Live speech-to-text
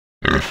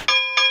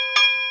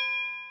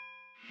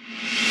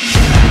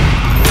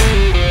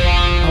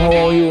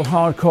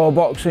hardcore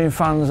boxing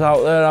fans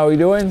out there, how are you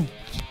doing?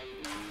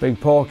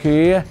 Big Porky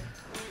here,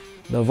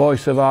 the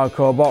voice of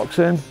hardcore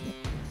boxing,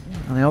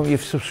 and I hope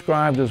you've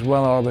subscribed as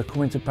well, or we're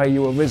coming to pay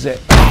you a visit.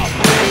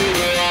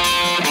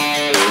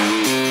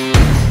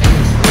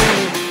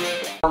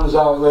 Fans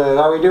out there,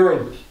 how are you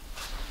doing?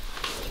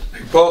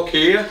 Big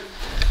Porky here,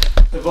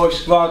 the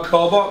voice of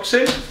hardcore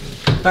boxing.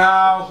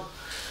 Now,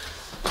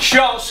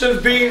 shots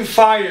have been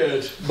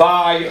fired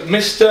by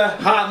Mr.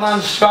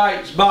 Hatman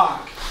Strikes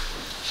Back.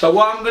 So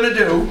what I'm going to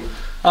do,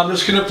 I'm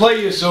just going to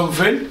play you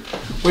something.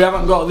 We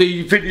haven't got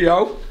the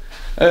video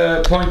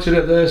pointed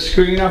at the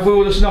screen. I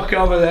will just knock it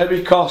over there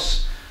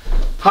because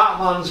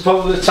Hatman's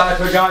probably the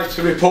type of guy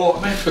to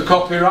report me for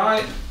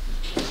copyright.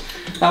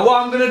 Now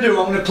what I'm going to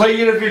do, I'm going to play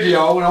you the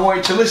video and I want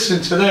you to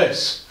listen to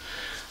this.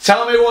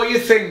 Tell me what you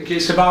think.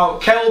 It's about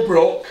Kell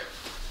Brook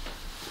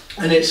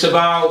and it's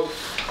about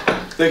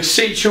the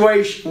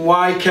situation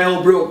why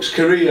Kell Brook's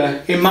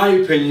career, in my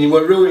opinion,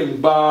 were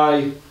ruined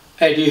by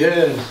Eddie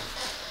Hearn.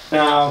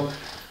 Now,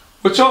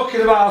 we're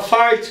talking about a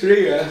fighter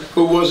here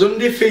who was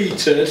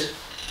undefeated,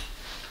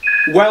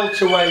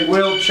 welterweight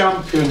world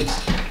champion.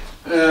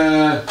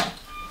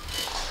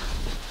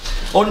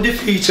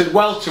 Undefeated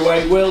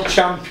welterweight world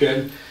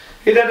champion.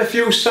 He'd had a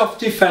few soft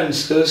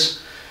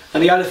defences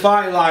and he had a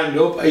fight lined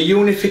up, a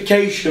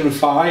unification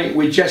fight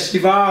with Jesse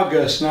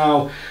Vargas.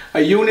 Now,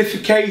 a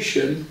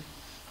unification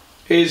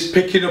is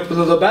picking up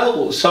another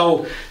belt,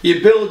 so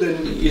you're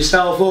building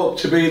yourself up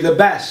to be the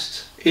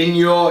best in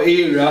your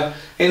era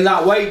in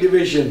that weight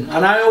division.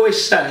 And I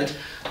always said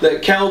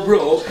that Kell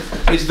Brook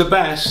is the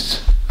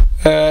best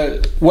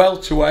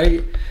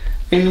welterweight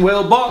in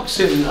world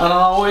boxing, and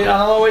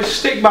I'll always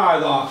stick by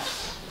that.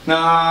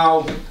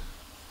 Now,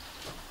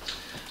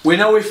 we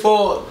know we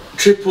fought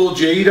Triple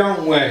G,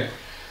 don't we?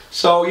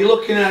 So you're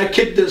looking at a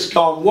kid that's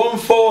gone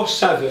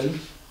 147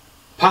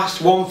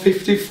 past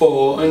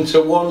 154 and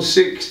to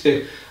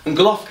 160, and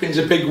Golovkin's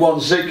a big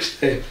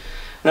 160.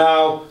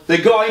 Now, they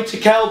got into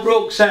Kell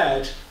Brook's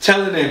head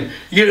telling him,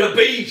 you're a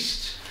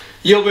beast,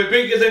 you'll be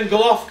bigger than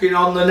Golovkin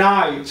on the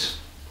night.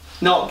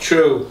 Not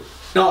true,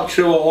 not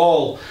true at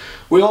all.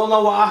 We all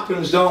know what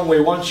happens, don't we,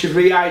 once you've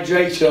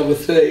rehydrated over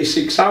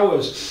 36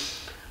 hours.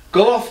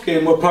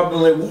 Golovkin were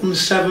probably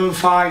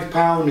 175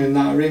 pound in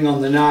that ring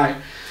on the night.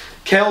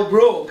 Kell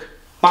Brook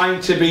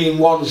might have been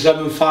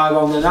 175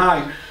 on the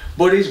night,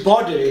 but his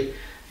body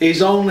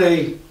is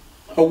only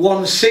a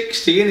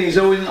 160 and he's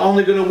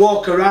only going to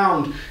walk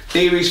around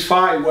near his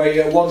fight weight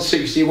at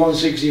 160,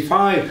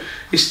 165.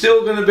 He's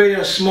still going to be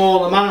a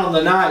smaller man on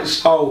the night,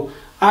 so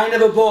I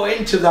never bought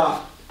into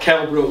that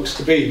Kell Brook's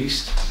the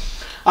beast.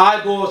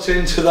 I bought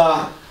into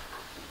that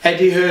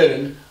Eddie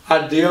Hearn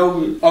had the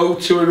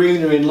O2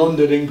 Arena in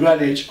London, in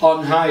Greenwich,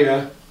 on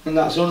hire, and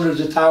that's hundreds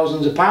of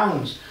thousands of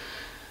pounds.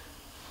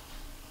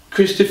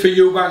 Christopher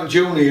Eubank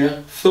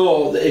Jr.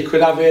 thought that he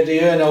could have Eddie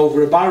Hearn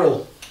over a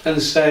barrel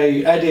and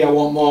say, Eddie, I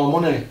want more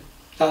money.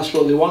 That's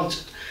what they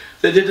wanted.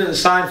 They didn't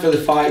sign for the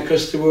fight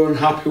because they were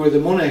unhappy with the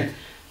money.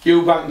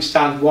 Eubank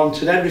stand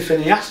wanted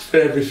everything, he asked for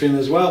everything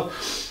as well.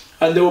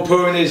 And they were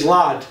putting his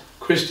lad,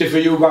 Christopher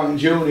Eubank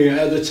Jr.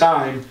 at the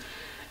time,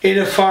 in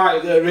a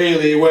fight that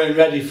really he weren't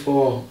ready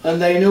for.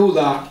 And they knew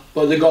that,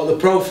 but they got the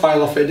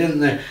profile off it, didn't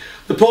they?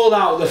 They pulled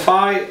out the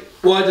fight.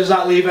 Why does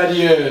that leave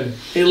Eddie Hearn?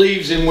 It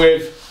leaves him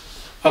with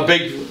a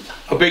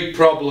big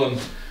problem.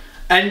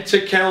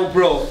 Enter Kell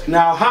Brook.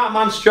 Now,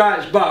 Hatman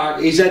Strikes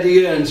Back is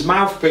Eddie Hearn's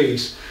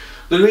mouthpiece.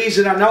 The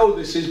reason I know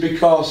this is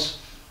because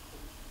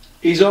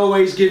he's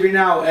always giving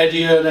out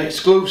Eddie Hearn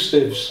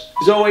exclusives.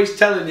 He's always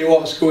telling you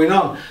what's going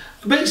on.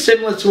 A bit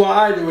similar to what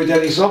I do with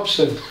Dennis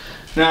Hobson.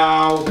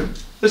 Now,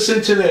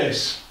 listen to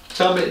this.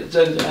 Tell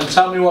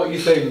me what you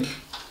think.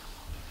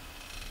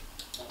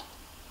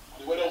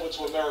 He went over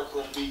to America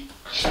and beat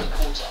Sean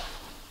Porter.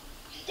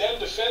 He then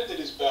defended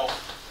his belt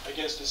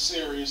against a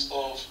series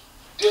of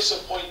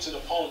disappointing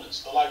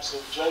opponents, the likes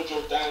of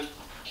Jojo Dan,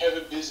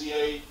 Kevin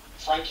Bizier,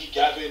 Frankie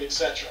Gavin,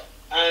 etc.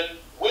 And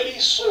when he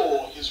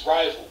saw his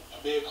rival,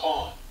 Amir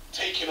Khan,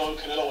 taking on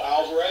Canelo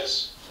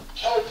Alvarez,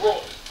 Kell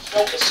Brook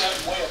felt a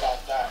certain way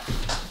about that,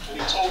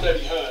 and he told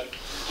Eddie Hearn,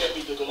 get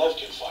me the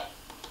Golovkin fight.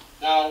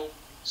 Now,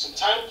 some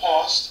time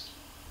passed,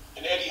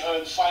 and Eddie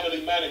Hearn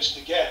finally managed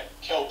to get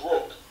Kell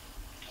Brook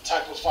the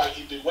type of fight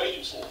he'd been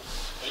waiting for,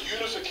 a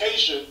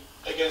unification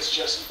against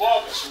Jesse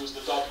Vargas, who was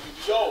the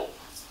WBO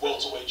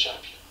welterweight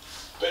champion.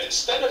 But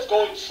instead of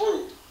going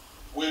through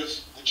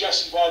with the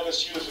Jesse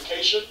Vargas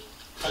unification,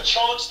 a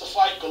chance to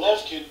fight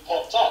Golovkin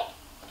popped up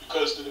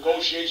because the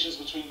negotiations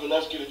between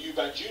Golovkin and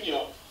Eubank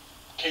Jr.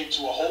 came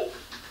to a halt,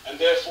 and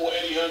therefore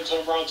Eddie Hearn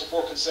turned around to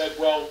Brook and said,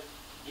 well,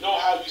 you know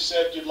how you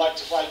said you'd like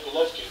to fight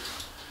Golovkin?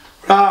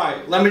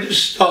 Right, let me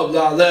just stop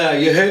that there.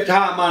 You heard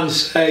Hatman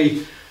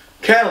say,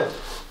 Kell,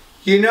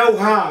 you know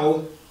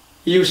how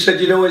you said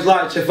you'd always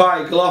like to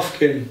fight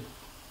Golovkin?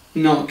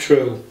 Not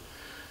true.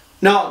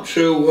 Not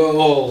true at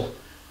all.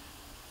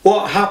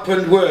 What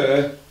happened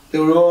were, they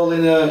were all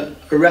in a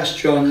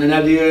restaurant and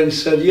Eddie Hearn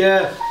said,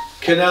 yeah,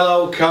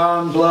 Canelo,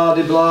 Khan, blah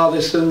de blah,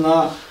 this and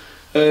that,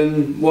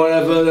 and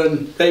whatever,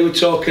 and they were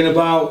talking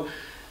about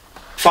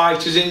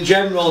fighters in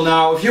general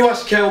now. If you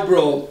ask Kell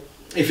Brook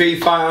if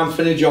he'd fight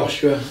Anthony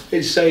Joshua,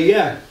 he'd say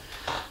yeah.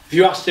 If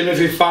you asked him if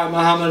he'd fight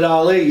Muhammad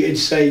Ali, he'd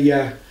say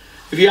yeah.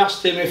 If you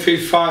asked him if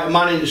he'd fight a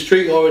man in the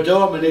street or a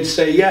doorman, he'd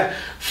say yeah.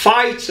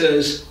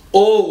 Fighters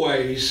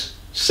always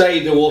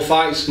say they will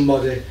fight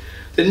somebody.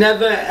 They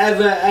never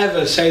ever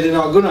ever say they're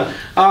not gonna.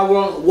 I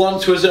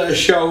once was at a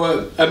show,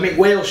 a Mick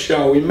Wales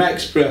show in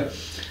Mexborough,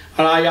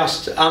 and I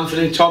asked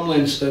Anthony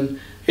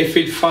Tomlinson if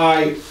he'd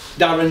fight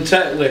Darren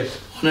Tetley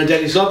on a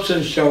Dennis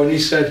Hobson show, and he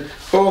said,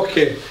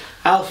 Porky,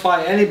 I'll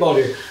fight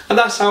anybody. And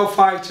that's how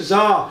fighters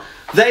are.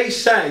 They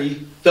say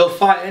they'll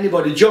fight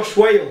anybody. Josh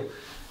Whale,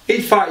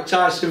 he'd fight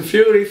Tyson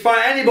Fury, he'd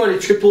fight anybody,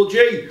 Triple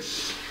G.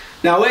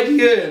 Now Eddie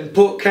Hearn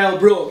put Kell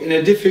Brook in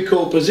a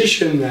difficult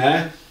position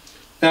there.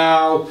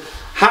 Now,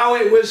 how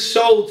it was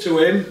sold to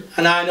him,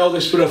 and I know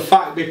this for a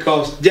fact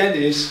because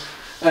Dennis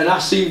and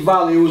Asif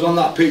Valley, who was on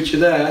that picture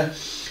there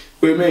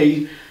with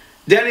me,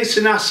 Dennis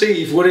and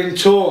Asif were in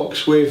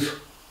talks with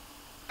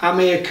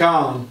Amir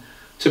Khan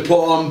to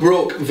put on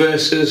Brook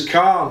versus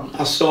Khan.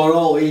 I saw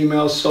all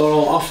emails, saw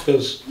all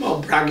offers. I'm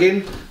not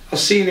bragging, I've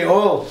seen it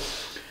all.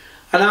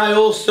 And I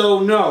also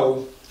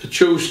know the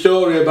true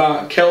story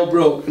about Kell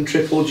Brook and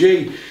Triple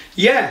G.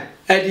 Yeah,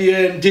 Eddie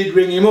Hearn did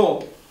ring him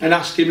up and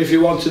ask him if he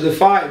wanted the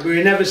fight, but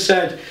he never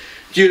said,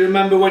 do you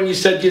remember when you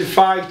said you'd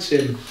fight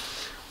him?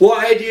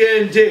 What Eddie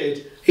Hearn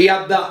did, he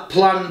had that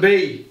plan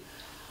B.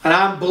 And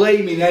I'm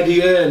blaming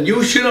Eddie Hearn.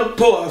 You shouldn't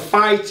put a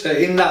fighter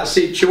in that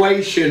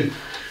situation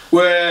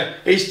where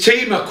his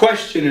team are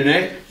questioning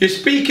it. You're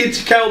speaking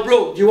to Kell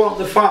Brook, do you want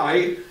the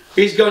fight?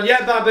 He's gone,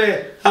 yeah,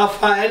 Babby, I'll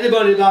fight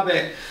anybody,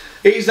 Babby.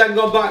 He's then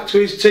gone back to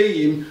his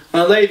team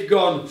and they've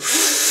gone,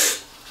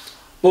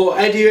 but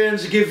Eddie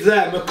Hearn's give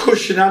them a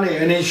cushion on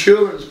it, an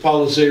insurance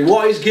policy.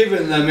 What he's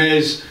given them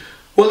is,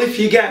 well, if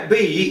you get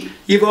beat,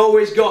 you've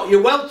always got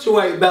your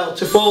welterweight belt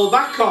to fall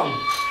back on.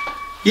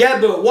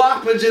 Yeah, but what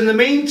happens in the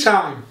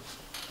meantime?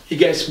 He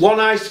gets one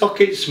eye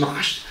socket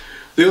smashed,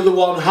 the other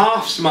one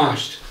half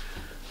smashed.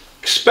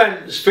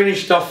 Spence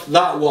finished off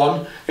that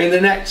one in the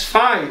next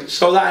fight,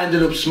 so that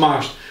ended up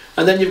smashed.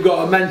 And then you've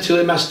got a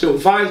mentally messed up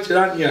fighter,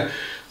 haven't you?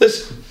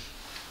 Listen,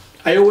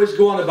 I always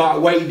go on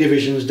about weight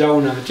divisions,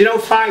 don't I? Do you know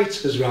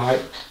fighters, right?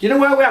 Do you know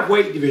where we have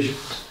weight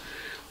divisions?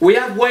 We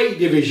have weight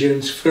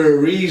divisions for a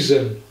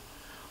reason.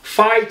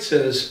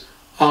 Fighters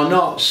are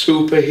not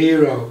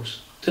superheroes.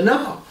 They're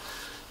not.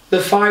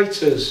 They're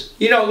fighters.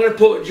 You're not going to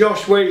put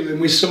Josh Whalen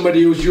with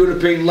somebody who's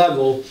European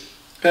level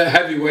at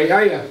heavyweight,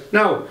 are you?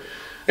 No.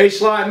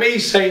 It's like me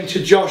saying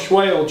to Josh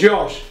Whale,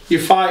 Josh,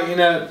 you're fighting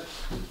at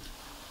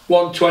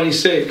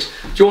 126.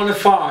 Do you want to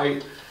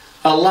fight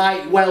a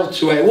light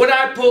welterweight? Would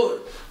I put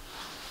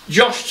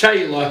Josh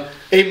Taylor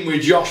in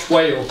with Josh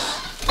Whale?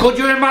 Could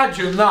you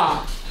imagine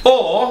that?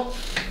 Or,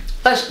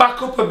 let's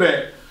back up a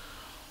bit.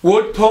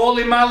 Would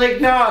Paulie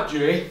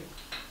Malignaggi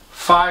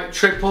fight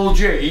Triple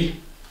G?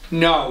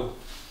 No.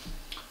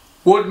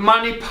 Would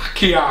Manny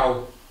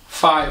Pacquiao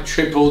fight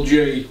Triple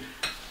G?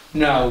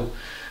 No.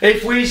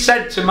 If we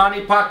said to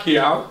Manny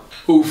Pacquiao,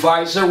 who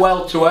fights a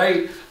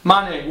welterweight,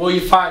 Manny, will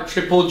you fight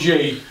Triple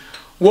G?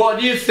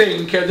 What do you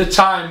think at the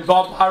time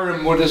Bob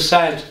Arum would have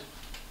said?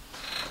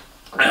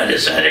 I'd have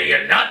said, are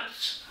you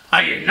nuts?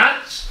 Are you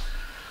nuts?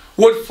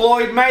 Would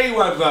Floyd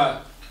Mayweather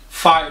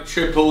fight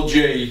Triple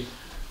G?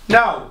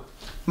 No.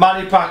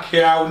 Manny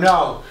Pacquiao,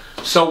 no.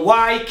 So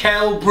why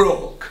Kell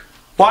Brook?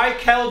 Why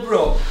Kell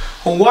Brook?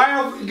 And why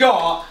have we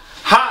got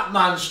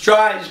Hatman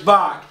strikes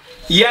back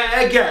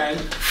yet again,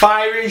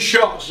 firing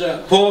shots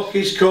at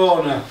Porky's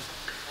corner?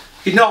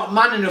 He's not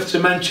man enough to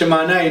mention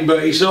my name,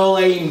 but it's all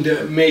aimed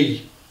at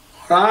me.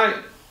 Alright?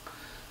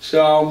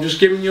 So I'm just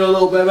giving you a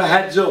little bit of a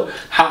heads up.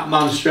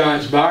 Hatman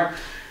strikes back.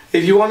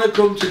 If you want to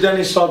come to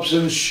Dennis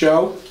Hobson's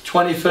show,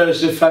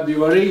 21st of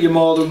February, you're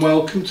more than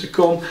welcome to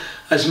come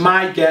as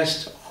my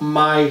guest on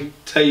my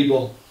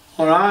table.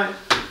 Alright?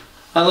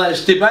 And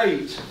let's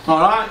debate.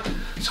 Alright?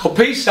 So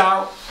peace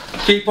out.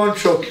 Keep on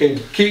trucking.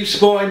 Keep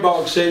supporting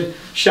boxing.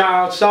 Shout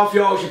out South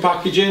Yorkshire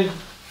Packaging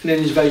and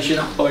Innovation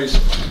Boys.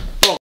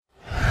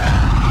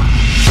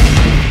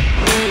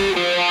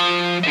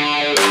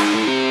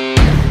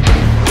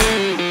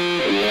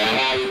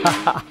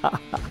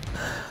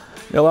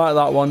 You like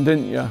that one,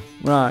 didn't you?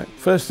 Right,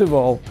 first of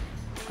all,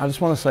 I just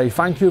want to say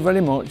thank you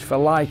very much for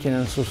liking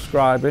and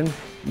subscribing.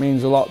 It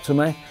means a lot to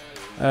me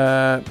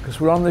because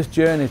we're on this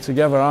journey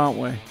together, aren't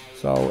we?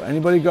 So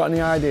anybody got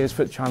any ideas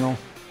for the channel,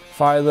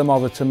 fire them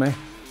over to me,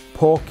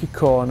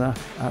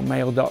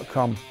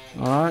 porkycorner@mail.com.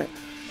 Alright?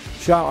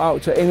 Shout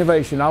out to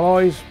Innovation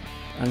Alloys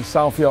and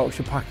South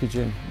Yorkshire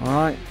Packaging.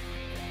 Alright?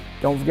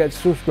 Don't forget to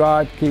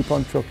subscribe, keep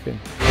on trucking.